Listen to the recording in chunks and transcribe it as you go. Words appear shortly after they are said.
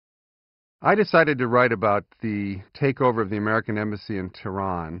I decided to write about the takeover of the American embassy in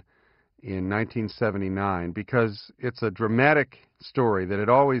Tehran in 1979 because it's a dramatic story that had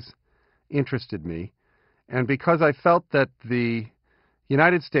always interested me, and because I felt that the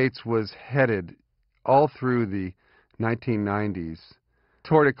United States was headed all through the 1990s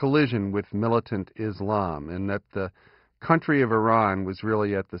toward a collision with militant Islam, and that the country of Iran was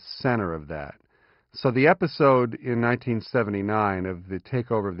really at the center of that. So the episode in 1979 of the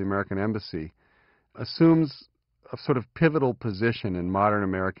takeover of the American embassy assumes a sort of pivotal position in modern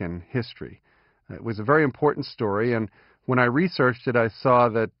American history. It was a very important story, and when I researched it, I saw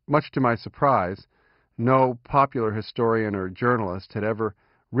that, much to my surprise, no popular historian or journalist had ever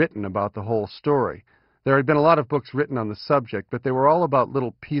written about the whole story. There had been a lot of books written on the subject, but they were all about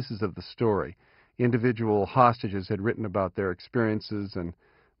little pieces of the story. Individual hostages had written about their experiences, and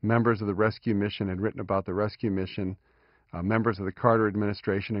members of the rescue mission had written about the rescue mission. Members of the Carter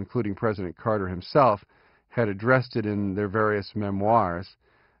administration, including President Carter himself, had addressed it in their various memoirs.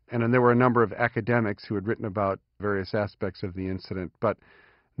 And then there were a number of academics who had written about various aspects of the incident. But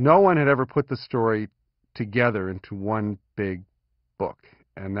no one had ever put the story together into one big book.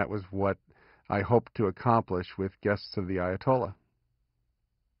 And that was what I hoped to accomplish with Guests of the Ayatollah.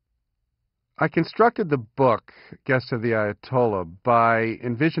 I constructed the book, Guests of the Ayatollah, by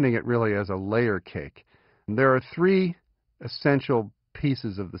envisioning it really as a layer cake. There are three essential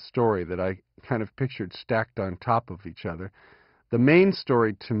pieces of the story that I kind of pictured stacked on top of each other. The main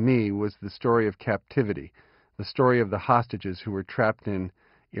story to me was the story of captivity, the story of the hostages who were trapped in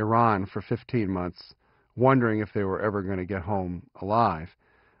Iran for 15 months, wondering if they were ever going to get home alive.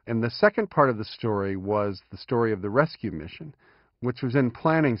 And the second part of the story was the story of the rescue mission, which was in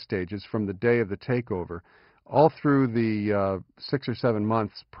planning stages from the day of the takeover, all through the 6 or 7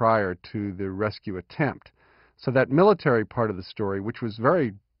 months prior to the rescue attempt. So that military part of the story, which was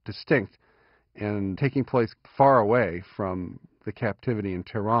very distinct and taking place far away from the captivity in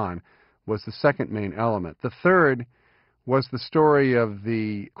Tehran, was the second main element. The third was the story of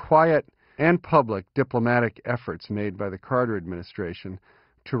the quiet and public diplomatic efforts made by the Carter administration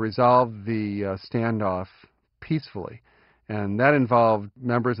to resolve the standoff peacefully. And that involved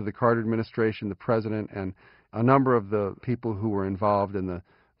members of the Carter administration, the president, and a number of the people who were involved in the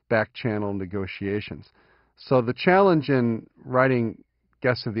back-channel negotiations. So the challenge in writing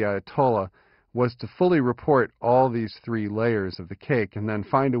Guests of the Ayatollah was to fully report all these three layers of the cake and then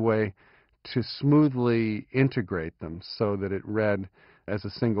find a way to smoothly integrate them so that it read as a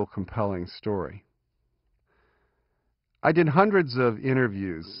single compelling story. I did hundreds of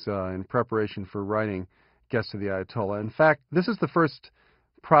interviews in preparation for writing Guests of the Ayatollah. In fact, this is the first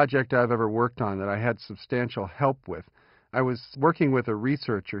project I've ever worked on that I had substantial help with. I was working with a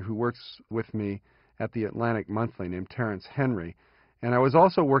researcher who works with me at the Atlantic Monthly named Terrence Henry, and I was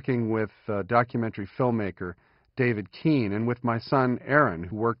also working with documentary filmmaker David Keane and with my son Aaron,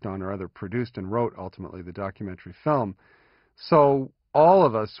 who worked on or rather produced and wrote ultimately the documentary film. So all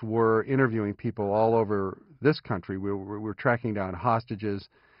of us were interviewing people all over this country. We were tracking down hostages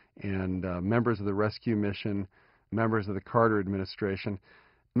and members of the rescue mission, members of the Carter administration.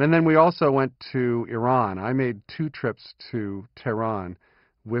 And then we also went to Iran. I made 2 trips to Tehran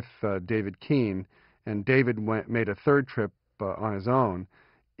with David Keane, and David made a 3rd trip on his own.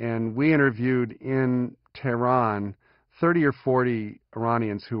 And we interviewed in Tehran 30 or 40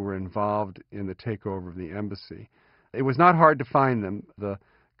 Iranians who were involved in the takeover of the embassy. It was not hard to find them. The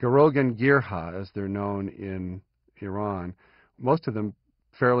Gerogan Girha, as they're known in Iran, most of them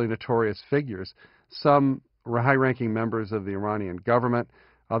fairly notorious figures. Some were high-ranking members of the Iranian government.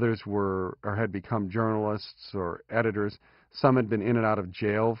 Others were or had become journalists or editors. Some had been in and out of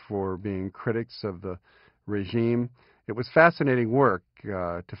jail for being critics of the regime. It was fascinating work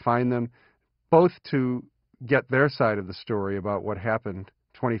to find them, both to get their side of the story about what happened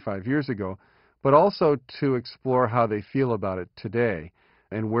 25 years ago, but also to explore how they feel about it today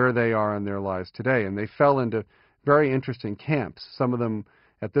and where they are in their lives today. And they fell into very interesting camps. Some of them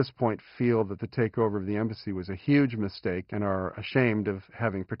at this point feel that the takeover of the embassy was a huge mistake and are ashamed of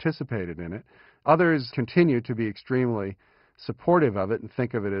having participated in it. Others continue to be extremely supportive of it and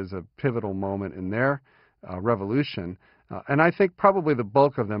think of it as a pivotal moment in their revolution. And I think probably the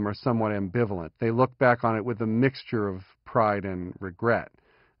bulk of them are somewhat ambivalent. They look back on it with a mixture of pride and regret.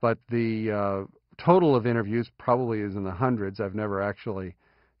 But the total of interviews probably is in the hundreds. I've never actually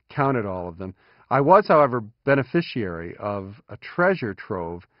counted all of them. I was, however, beneficiary of a treasure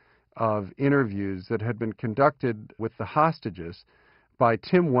trove of interviews that had been conducted with the hostages by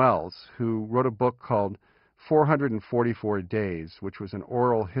Tim Wells, who wrote a book called 444 Days, which was an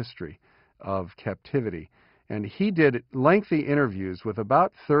oral history of captivity. And he did lengthy interviews with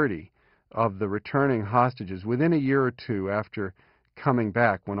about 30 of the returning hostages within a year or two after coming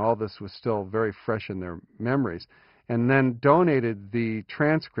back, when all this was still very fresh in their memories, and then donated the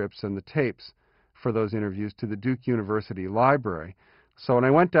transcripts and the tapes for those interviews to the Duke University Library. So when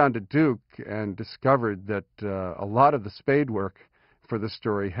I went down to Duke and discovered that a lot of the spade work for the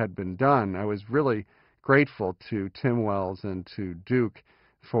story had been done, I was really grateful to Tim Wells and to Duke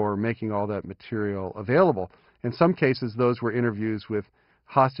for making all that material available. In some cases, those were interviews with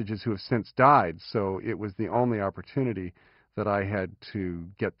hostages who have since died, so it was the only opportunity that I had to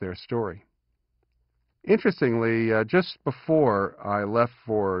get their story. Interestingly, just before I left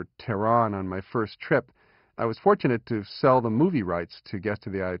for Tehran on my first trip, I was fortunate to sell the movie rights to Guest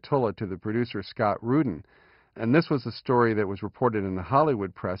of the Ayatollah to the producer Scott Rudin. And this was a story that was reported in the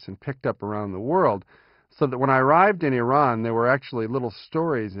Hollywood press and picked up around the world, so that when I arrived in Iran, there were actually little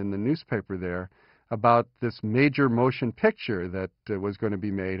stories in the newspaper there about this major motion picture that was going to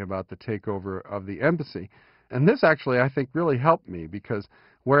be made about the takeover of the embassy. And this actually, I think, really helped me, because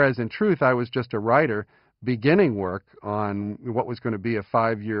whereas in truth I was just a writer beginning work on what was going to be a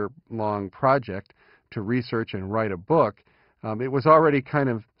 5-year-long project to research and write a book, it was already kind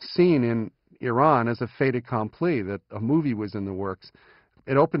of seen in Iran as a fait accompli that a movie was in the works.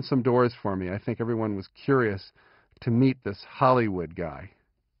 It opened some doors for me. I think everyone was curious to meet this Hollywood guy.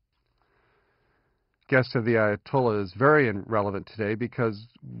 Guest of the Ayatollah is very relevant today because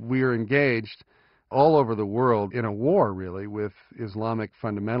we're engaged all over the world in a war, really, with Islamic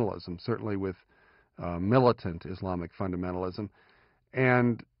fundamentalism, certainly with militant Islamic fundamentalism.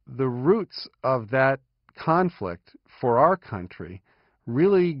 And the roots of that conflict for our country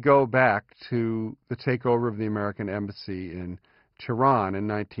really go back to the takeover of the American embassy in Tehran in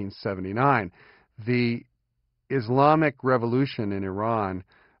 1979. The Islamic Revolution in Iran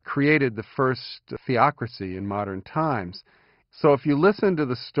created the first theocracy in modern times. So if you listen to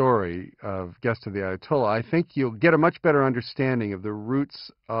the story of Guest of the Ayatollah, I think you'll get a much better understanding of the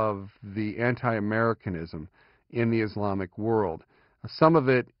roots of the anti-Americanism in the Islamic world. Some of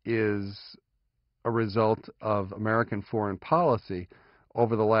it is a result of American foreign policy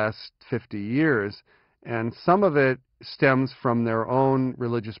over the last 50 years, and some of it stems from their own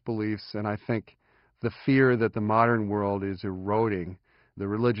religious beliefs, and I think the fear that the modern world is eroding the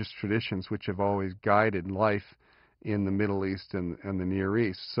religious traditions which have always guided life in the Middle East and the Near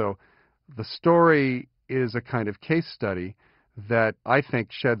East. So the story is a kind of case study that I think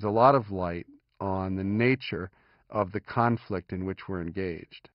sheds a lot of light on the nature of the conflict in which we're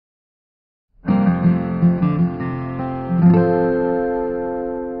engaged.